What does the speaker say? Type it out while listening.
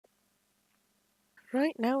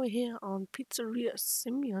Right now we're here on Pizzeria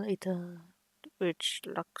Simulator, which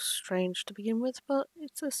looks strange to begin with, but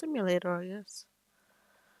it's a simulator, I guess.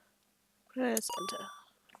 Press enter.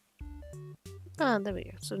 Ah, there we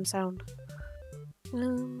go, some sound.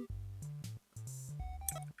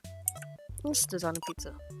 Let's design a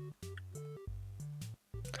pizza.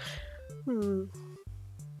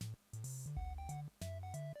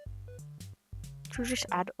 Should we just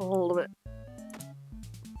add all of it?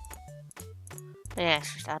 Yeah,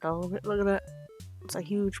 let's just add all of it, look at that. It's a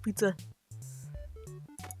huge pizza.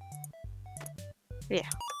 Yeah.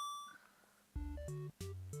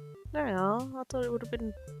 There we are. I thought it would have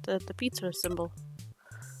been the pizza symbol.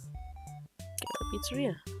 Get the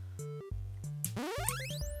pizzeria.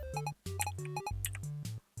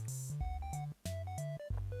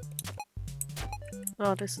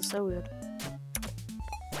 Oh, this is so weird.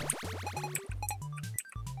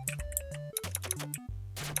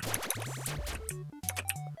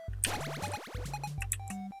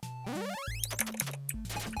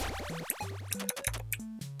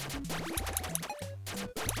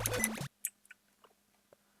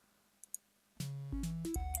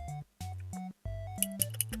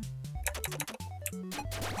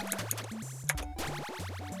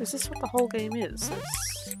 Is this what the whole game is?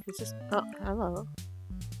 Is this... Oh, hello.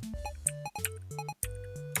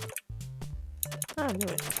 Oh, I knew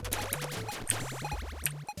it.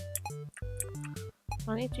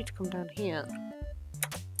 I need you to come down here.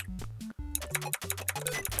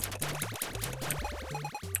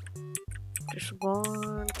 Just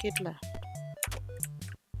one kid left.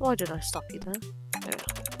 Why did I stop you there? There we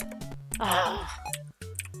are. Ah!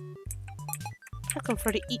 How can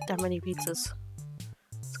Freddy eat that many pizzas?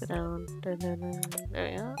 Let's go down. There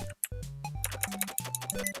we are.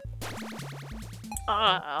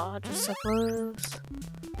 Ah, just so close.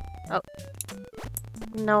 Oh.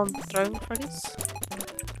 Now I'm throwing Freddy's.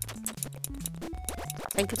 I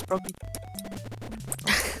think it's broken.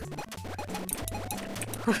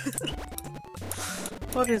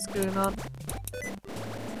 What is going on?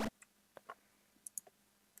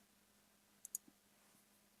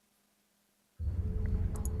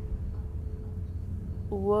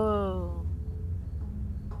 Whoa.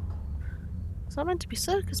 Is that meant to be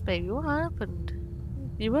circus, baby? What happened?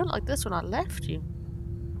 You weren't like this when I left you.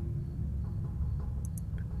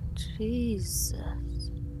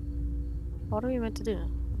 Jesus. What are we meant to do?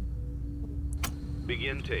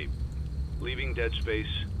 Begin tape. Leaving dead space.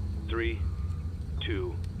 3,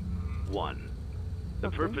 2, 1. The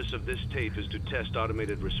purpose of this tape is to test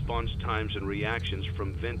automated response times and reactions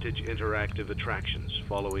from vintage interactive attractions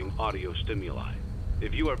following audio stimuli.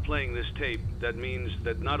 If you are playing this tape, that means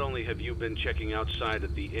that not only have you been checking outside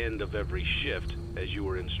at the end of every shift, as you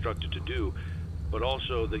were instructed to do, but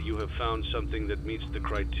also that you have found something that meets the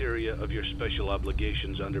criteria of your special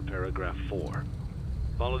obligations under paragraph 4.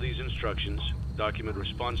 Follow these instructions, document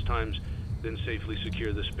response times, then safely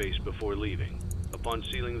secure the space before leaving. Upon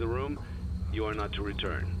sealing the room, you are not to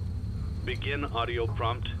return. Begin audio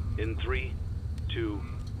prompt in 3, 2,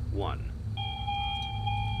 1.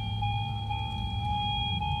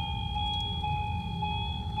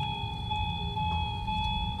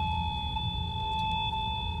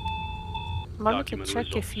 I'm going to check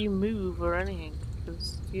results. if you move or anything,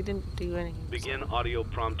 because you didn't do anything. Begin audio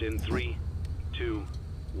prompt in 3, 2,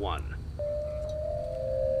 1.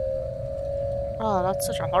 Oh, that's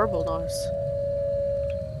such a horrible noise.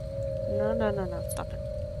 No, stop it.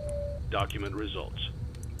 Document results.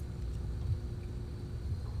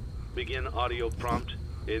 Begin audio prompt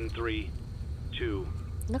in 3, 2,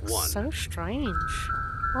 It looks 1. so strange.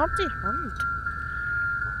 What the hand?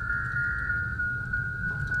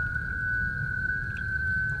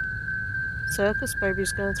 Circus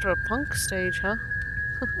baby's going through a punk stage, huh?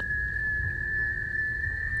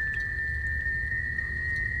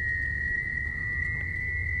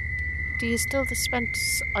 Do you still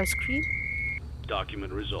dispense ice cream?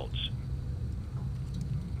 Document results.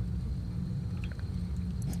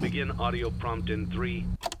 Begin audio prompt in 3,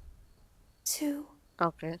 2,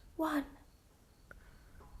 Okay. 1.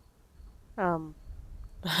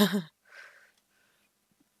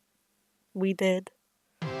 We did.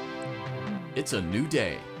 It's a new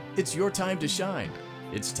day. It's your time to shine.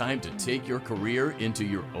 It's time to take your career into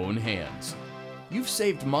your own hands. You've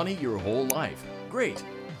saved money your whole life. Great.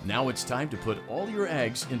 Now it's time to put all your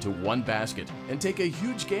eggs into one basket and take a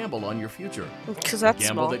huge gamble on your future. Because A that's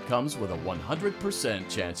gamble small. that comes with a 100%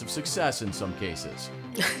 chance of success in some cases.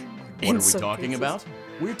 What In are we some talking cases. about?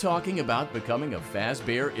 We're talking about becoming a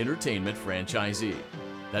Fazbear Entertainment franchisee.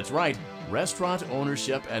 That's right, restaurant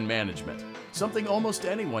ownership and management. Something almost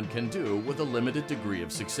anyone can do with a limited degree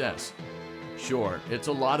of success. Sure, it's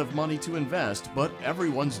a lot of money to invest, but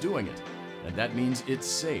everyone's doing it. And that means it's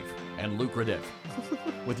safe and lucrative.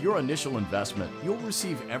 With your initial investment, you'll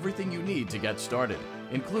receive everything you need to get started,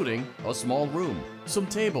 including a small room, some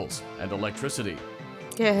tables, and electricity.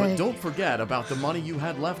 Yay. But don't forget about the money you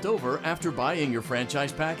had left over after buying your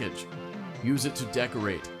franchise package. Use it to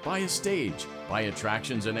decorate, buy a stage, buy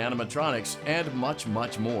attractions and animatronics, and much,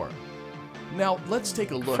 much more. Now, let's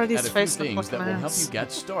take a look Freddy's at a few face looked things that like will an help ass. you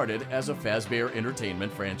get started as a Fazbear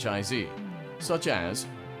Entertainment franchisee, such as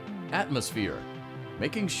atmosphere.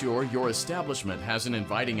 Making sure your establishment has an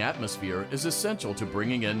inviting atmosphere is essential to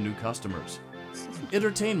bringing in new customers.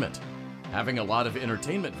 Entertainment. Having a lot of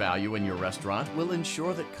entertainment value in your restaurant will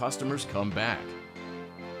ensure that customers come back.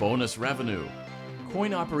 Bonus revenue.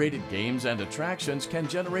 Coin-operated games and attractions can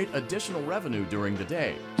generate additional revenue during the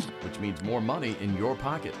day, which means more money in your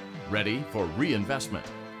pocket, ready for reinvestment.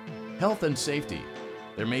 Health and safety.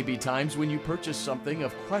 There may be times when you purchase something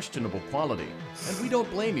of questionable quality, and we don't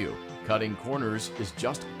blame you. Cutting corners is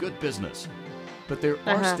just good business. But there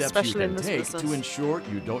are steps you especially in can this take business. to ensure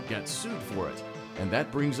you don't get sued for it. And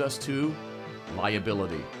that brings us to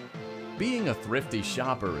liability. Being a thrifty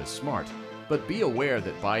shopper is smart, but be aware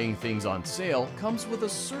that buying things on sale comes with a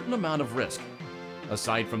certain amount of risk.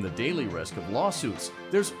 Aside from the daily risk of lawsuits,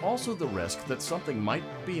 there's also the risk that something might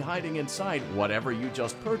be hiding inside whatever you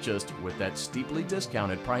just purchased with that steeply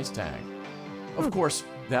discounted price tag. Of course,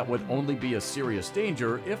 that would only be a serious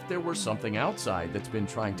danger if there were something outside that's been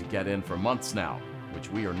trying to get in for months now, which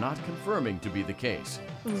we are not confirming to be the case.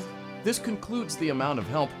 This concludes the amount of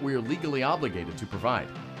help we're legally obligated to provide.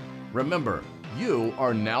 Remember, you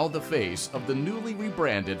are now the face of the newly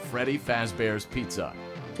rebranded Freddy Fazbear's Pizza.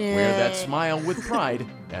 Wear that Yay. smile with pride,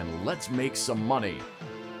 and let's make some money.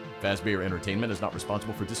 Fazbear Entertainment is not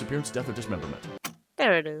responsible for disappearance, death, or dismemberment.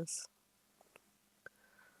 There it is.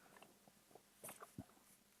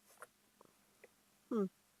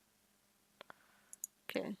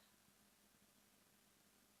 Okay.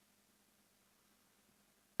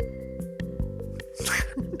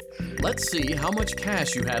 Let's see how much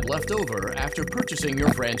cash you had left over after purchasing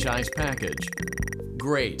your franchise package.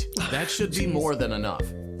 Great, that should be more than enough.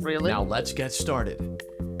 Really? Now let's get started.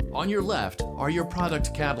 On your left are your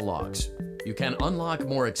product catalogs. You can unlock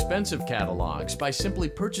more expensive catalogs by simply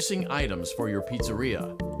purchasing items for your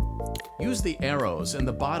pizzeria. Use the arrows in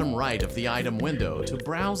the bottom right of the item window to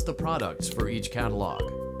browse the products for each catalog.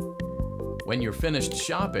 When you're finished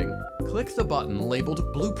shopping, click the button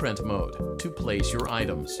labeled Blueprint Mode to place your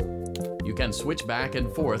items. You can switch back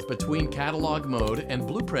and forth between Catalog Mode and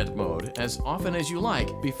Blueprint Mode as often as you like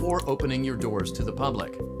before opening your doors to the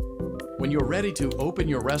public. When you're ready to open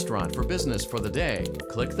your restaurant for business for the day,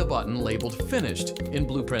 click the button labeled Finished in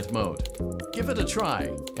Blueprint Mode. Give it a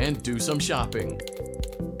try and do some shopping.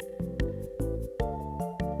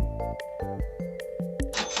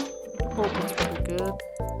 Oh, that's pretty good.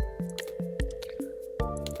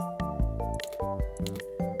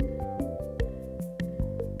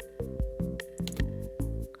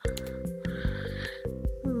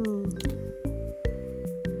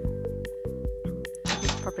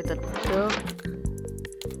 Probably the duck.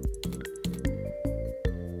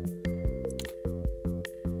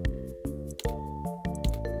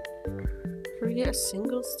 Can we get a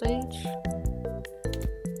single stage?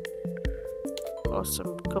 Or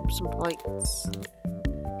some cups and plates?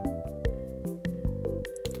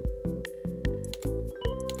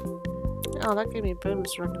 Oh, that gave me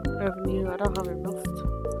bonus revenue. I don't have enough.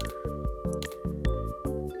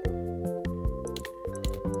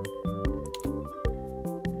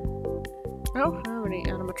 I don't have any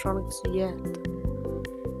animatronics yet.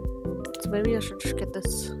 So maybe I should just get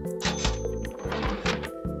this.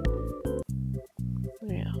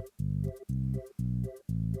 Yeah.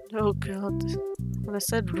 Oh god. When I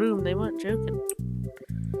said room, they weren't joking.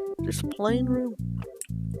 Just plain room.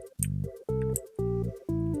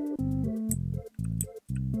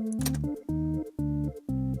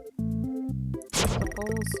 The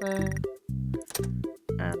balls there.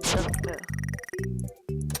 And duck there.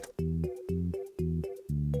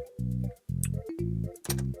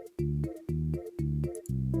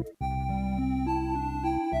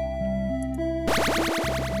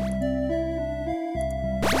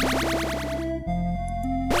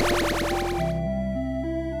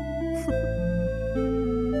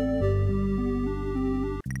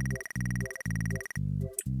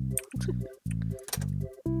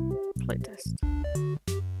 Playtest.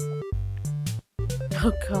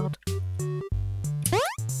 Oh god.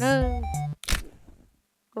 No.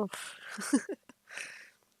 Oof.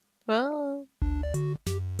 Well,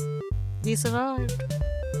 he survived.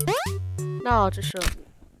 No, just shut.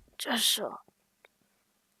 Just shut.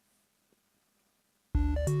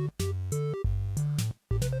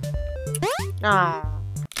 Ah.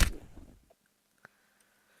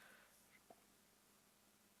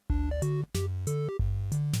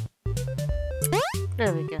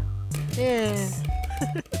 There we go. Yeah.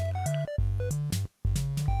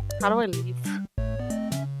 How do I leave?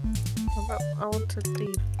 I want to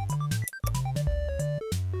leave.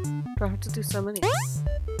 Do I have to do so many?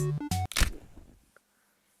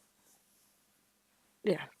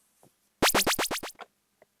 Yeah.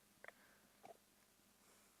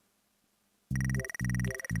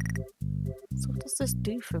 So what does this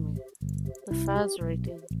do for me? The Faz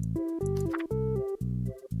rating.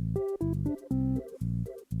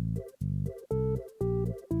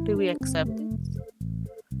 Do we accept these?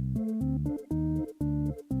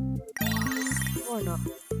 Or not?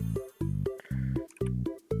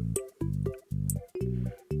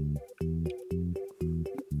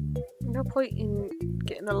 No point in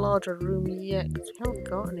getting a larger room yet because we haven't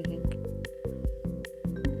got anything.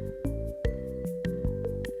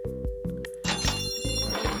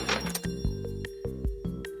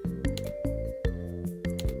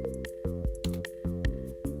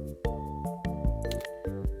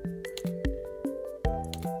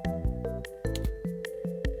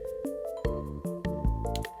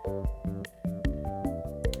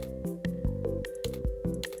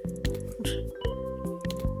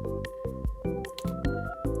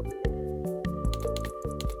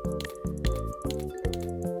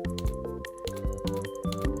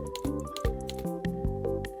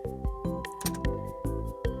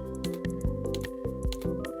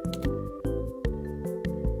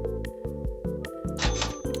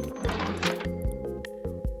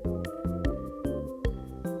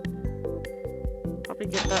 Probably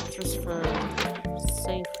get that just for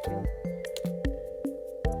safety.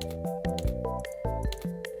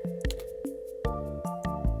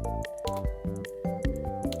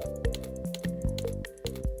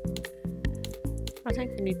 I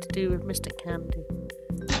think we need to do with Mr. Candy.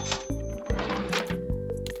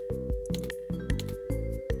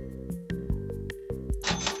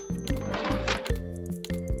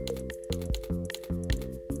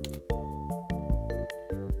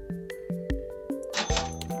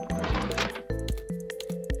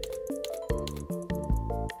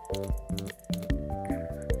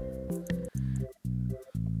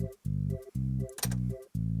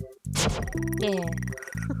 Yeah.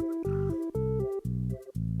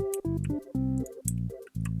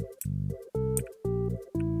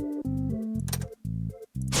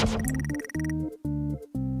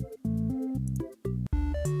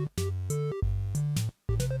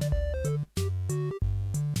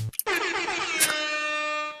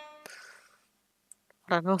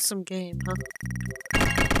 What an awesome game, huh?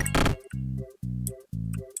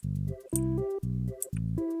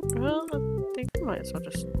 Well, I think we might as well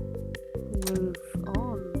just move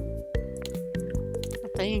on. I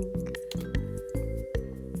think.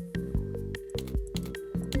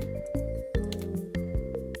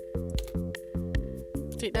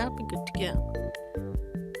 I think that'd be good to get.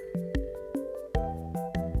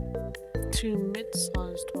 2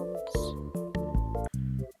 mid-sized ones.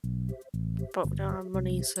 But we don't have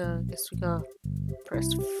money, so I guess we gotta press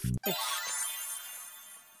fish.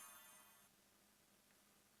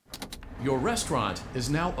 Your restaurant is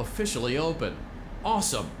now officially open.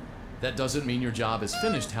 Awesome! That doesn't mean your job is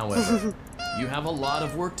finished, however. You have a lot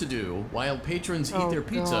of work to do while patrons eat their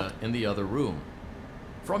pizza in the other room.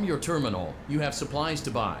 From your terminal, you have supplies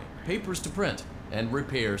to buy, papers to print, and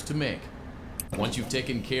repairs to make. Once you've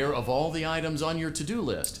taken care of all the items on your to-do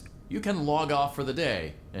list, you can log off for the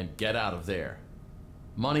day and get out of there.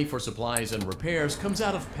 Money for supplies and repairs comes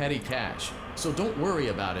out of petty cash, so don't worry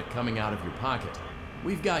about it coming out of your pocket.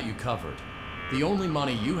 We've got you covered. The only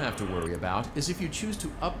money you have to worry about is if you choose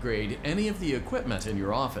to upgrade any of the equipment in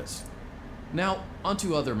your office. Now,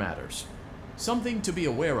 onto other matters. Something to be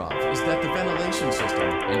aware of is that the ventilation system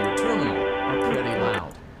and your terminal are pretty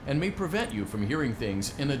loud and may prevent you from hearing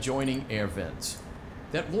things in adjoining air vents.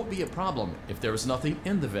 That won't be a problem if there is nothing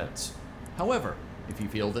in the vents. However, if you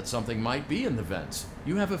feel that something might be in the vents,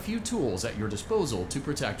 you have a few tools at your disposal to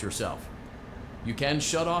protect yourself. You can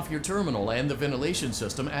shut off your terminal and the ventilation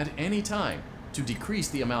system at any time to decrease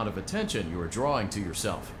the amount of attention you are drawing to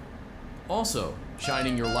yourself. Also,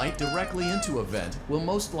 shining your light directly into a vent will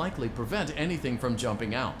most likely prevent anything from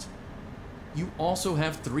jumping out. You also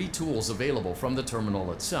have 3 tools available from the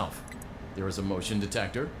terminal itself. There is a motion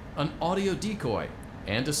detector, an audio decoy,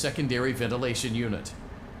 and a secondary ventilation unit.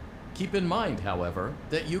 Keep in mind, however,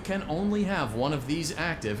 that you can only have one of these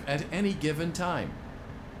active at any given time.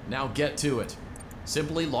 Now get to it.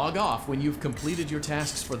 Simply log off when you've completed your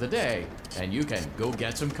tasks for the day, and you can go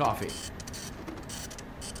get some coffee.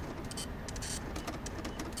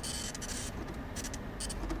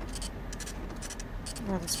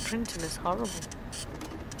 Yeah, this printing is horrible.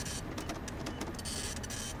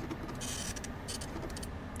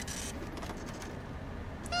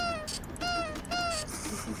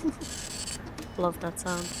 Love that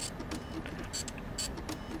sound.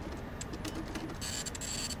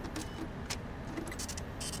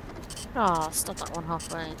 Ah, stop that one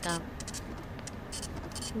halfway, damn.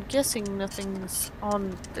 I'm guessing nothing's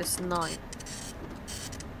on this night.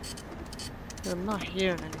 I'm not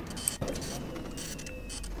hearing anything.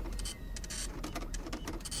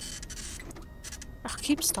 I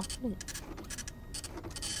keep stopping it.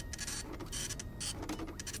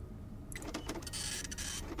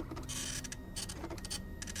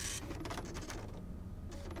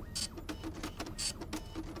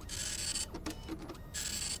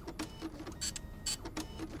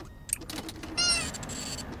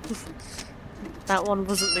 That one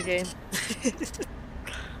wasn't the game.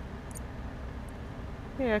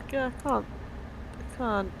 Yeah, I can't,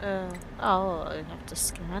 oh, I have to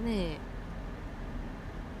scan it.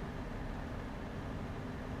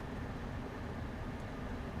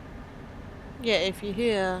 Yeah, if you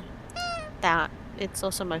hear that, it's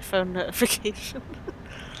also my phone notification.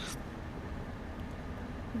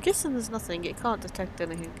 I'm guessing there's nothing, it can't detect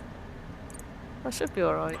anything. That should be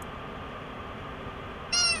alright.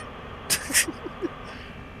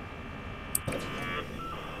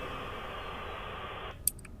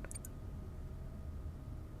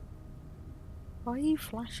 Why are you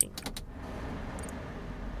flashing?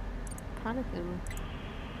 Panicking.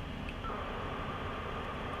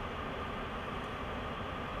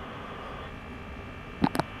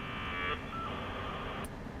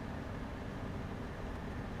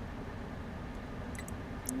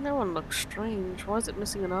 That one looks strange. Why is it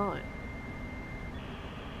missing an eye?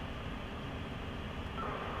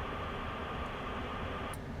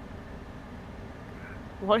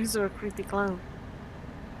 Why is there a creepy clown?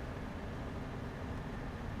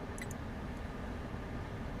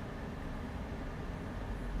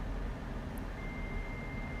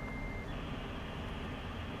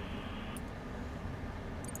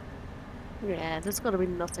 Yeah, there's gotta be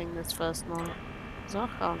nothing this first night. 'Cause I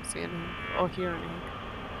can't see anything or hear anything.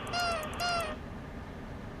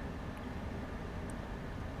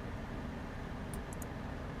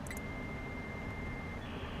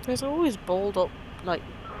 There's always balled up, like,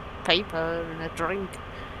 paper and a drink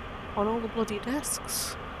on all the bloody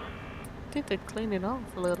desks. I think they'd clean it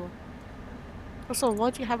off a little. Also, why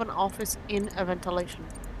do you have an office in a ventilation?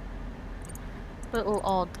 Little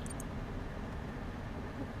odd.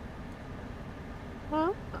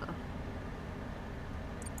 Well,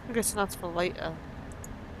 I guess that's for later.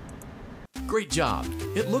 Great job.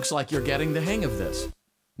 It looks like you're getting the hang of this.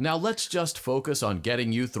 Now let's just focus on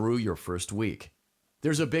getting you through your first week.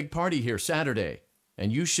 There's a big party here Saturday,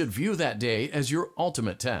 and you should view that day as your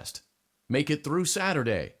ultimate test. Make it through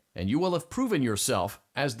Saturday, and you will have proven yourself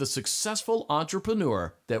as the successful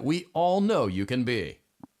entrepreneur that we all know you can be.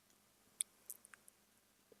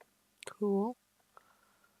 Cool.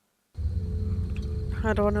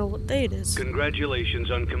 How do I know what day it is? Congratulations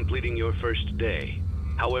on completing your first day.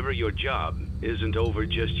 However, your job isn't over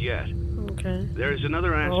just yet. Okay. There is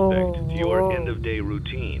another aspect to your Oh. end-of-day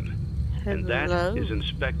routine, and that Hello? is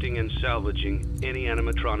inspecting and salvaging any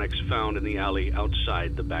animatronics found in the alley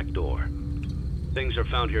outside the back door. Things are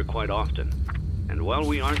found here quite often, and while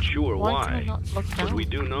we aren't sure Why can I why, not look what down? we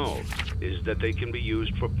do know is that they can be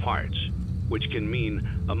used for parts, which can mean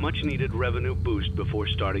a much-needed revenue boost before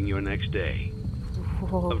starting your next day.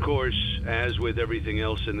 Whoa. Of course, as with everything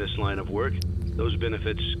else in this line of work, those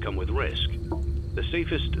benefits come with risk. The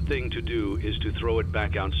safest thing to do is to throw it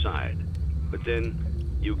back outside, but then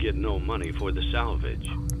you get no money for the salvage.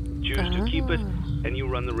 Choose to keep it, and you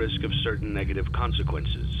run the risk of certain negative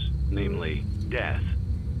consequences, namely death,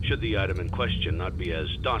 should the item in question not be as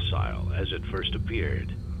docile as it first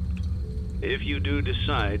appeared. If you do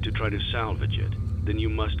decide to try to salvage it, then you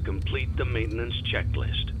must complete the maintenance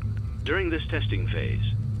checklist. During this testing phase,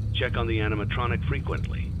 check on the animatronic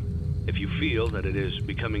frequently. If you feel that it is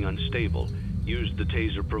becoming unstable, use the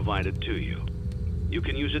taser provided to you. You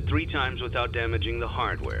can use it 3 times without damaging the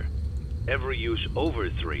hardware. Every use over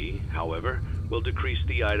 3, however, will decrease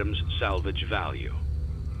the item's salvage value.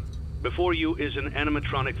 Before you is an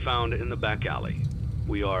animatronic found in the back alley.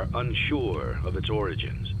 We are unsure of its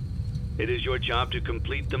origins. It is your job to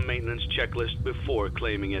complete the maintenance checklist before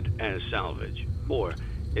claiming it as salvage. Or,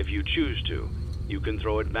 if you choose to, you can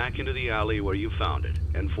throw it back into the alley where you found it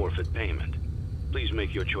and forfeit payment. Please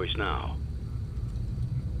make your choice now.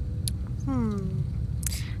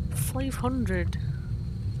 500.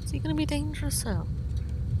 Is he gonna be dangerous though?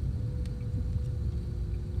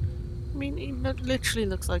 I mean, he literally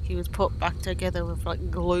looks like he was put back together with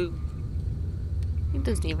like glue. He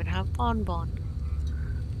doesn't even have bonbon.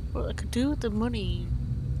 What I could do with the money?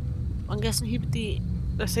 I'm guessing he'd be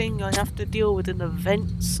the thing I have to deal with in the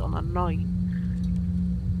vents on a night.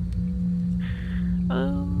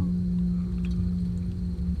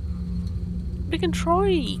 We can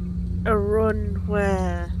try a run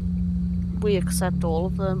where we accept all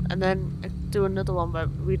of them, and then do another one where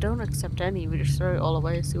we don't accept any. We just throw it all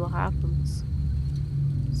away and see what happens.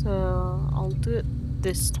 So I'll do it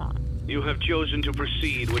this time. You have chosen to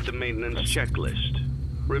proceed with the maintenance checklist.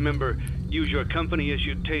 Remember, use your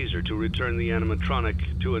company-issued taser to return the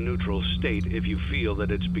animatronic to a neutral state if you feel that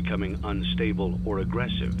it's becoming unstable or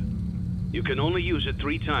aggressive. You can only use it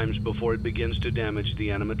 3 times before it begins to damage the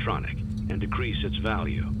animatronic and decrease its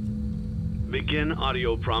value. Begin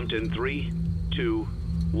audio prompt in 3, 2,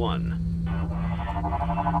 1.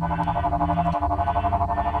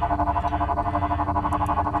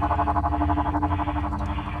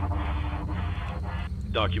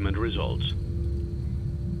 Document results.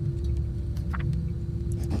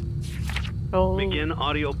 Oh. Begin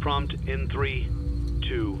audio prompt in 3,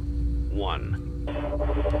 2, 1.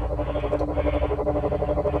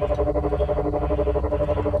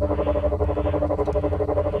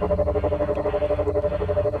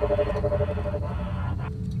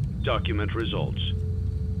 Document results.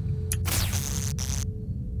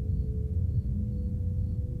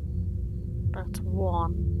 That's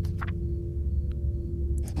 1.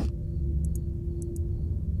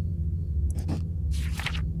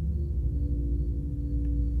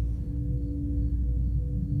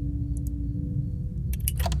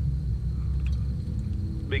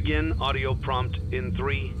 Begin audio prompt in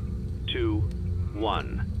 3, 2,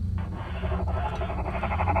 1.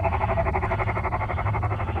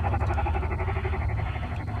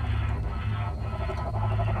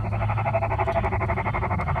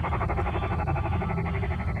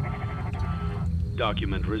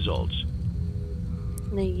 Document results.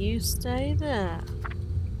 Now you stay there.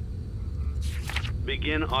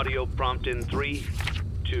 Begin audio prompt in 3,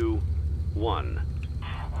 2, 1.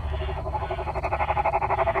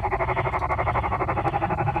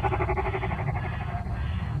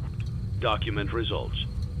 Document results.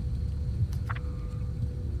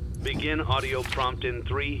 Begin audio prompt in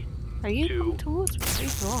 3, Are you 2. coming towards me?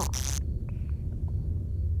 He's not.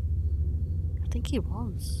 I think he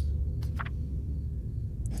was.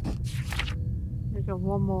 We got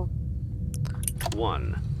one more.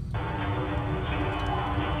 1.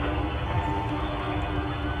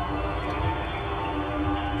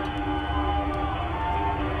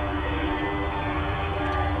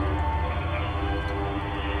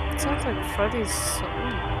 Sounds like Freddy's song.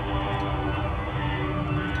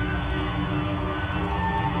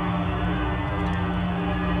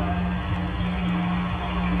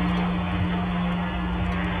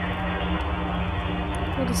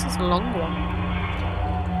 Oh, this is a long one.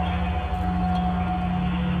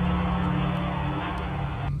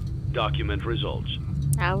 Document results.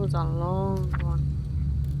 That was a long one.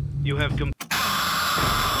 You have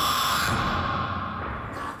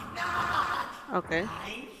Okay.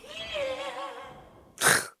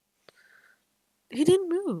 He didn't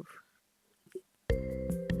move.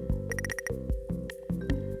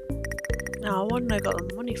 No, I wouldn't have got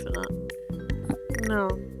the money for that. No.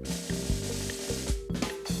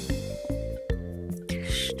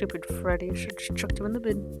 Stupid Freddy, should have chucked him in the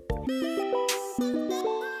bin.